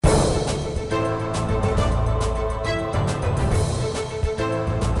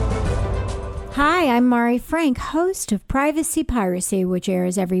Hi, I'm Mari Frank, host of Privacy Piracy, which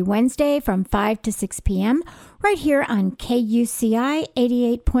airs every Wednesday from 5 to 6 p.m. right here on KUCI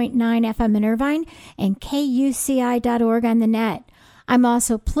 88.9 FM in Irvine and KUCI.org on the net. I'm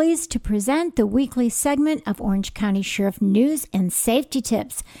also pleased to present the weekly segment of Orange County Sheriff News and Safety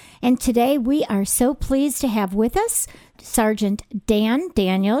Tips. And today we are so pleased to have with us Sergeant Dan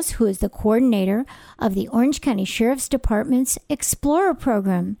Daniels, who is the coordinator of the Orange County Sheriff's Department's Explorer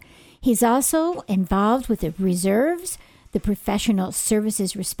program. He's also involved with the Reserves, the Professional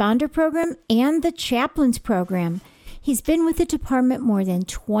Services Responder Program, and the Chaplains Program. He's been with the department more than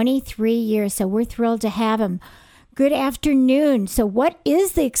 23 years, so we're thrilled to have him. Good afternoon. So what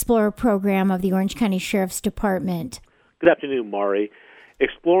is the Explorer program of the Orange County Sheriff's Department? Good afternoon, Mari.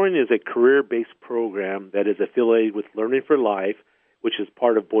 Exploring is a career-based program that is affiliated with Learning for Life, which is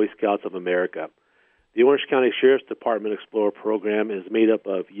part of Boy Scouts of America. The Orange County Sheriff's Department Explorer program is made up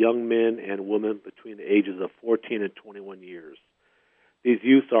of young men and women between the ages of 14 and 21 years. These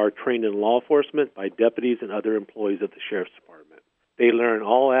youths are trained in law enforcement by deputies and other employees of the Sheriff's Department. They learn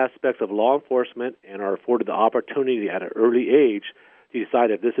all aspects of law enforcement and are afforded the opportunity at an early age to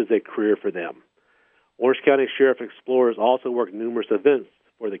decide if this is a career for them. Orange County Sheriff Explorers also work numerous events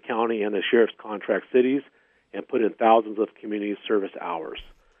for the county and the sheriff's contract cities and put in thousands of community service hours.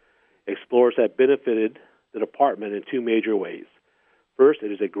 Explorers have benefited the department in two major ways. First,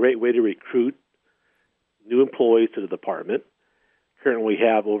 it is a great way to recruit new employees to the department. Currently, we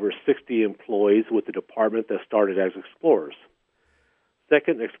have over 60 employees with the department that started as explorers.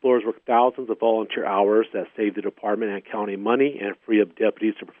 Second, explorers work thousands of volunteer hours that save the department and county money and free up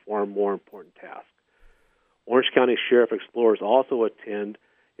deputies to perform more important tasks. Orange County Sheriff Explorers also attend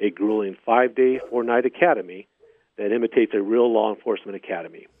a grueling 5-day, 4-night academy that imitates a real law enforcement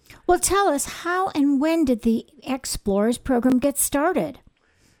academy. Well, tell us, how and when did the Explorers program get started?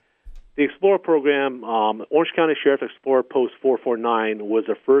 The Explorer program, Orange County Sheriff Explorer Post 449, was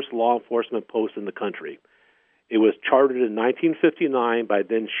the first law enforcement post in the country. It was chartered in 1959 by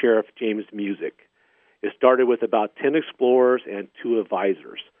then Sheriff James Musick. It started with about 10 explorers and 2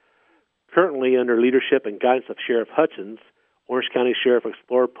 advisors. Currently, under leadership and guidance of Sheriff Hutchins, Orange County Sheriff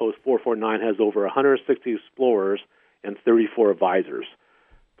Explorer Post 449 has over 160 explorers and 34 advisors.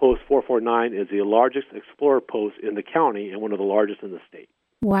 Post 449 is the largest explorer post in the county and one of the largest in the state.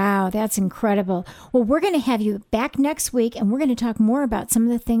 Wow, that's incredible. Well, we're going to have you back next week, and we're going to talk more about some of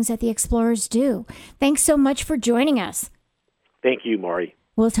the things that the Explorers do. Thanks so much for joining us. Thank you, Mari.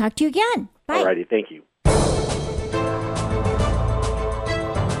 We'll talk to you again. Bye. All righty, thank you.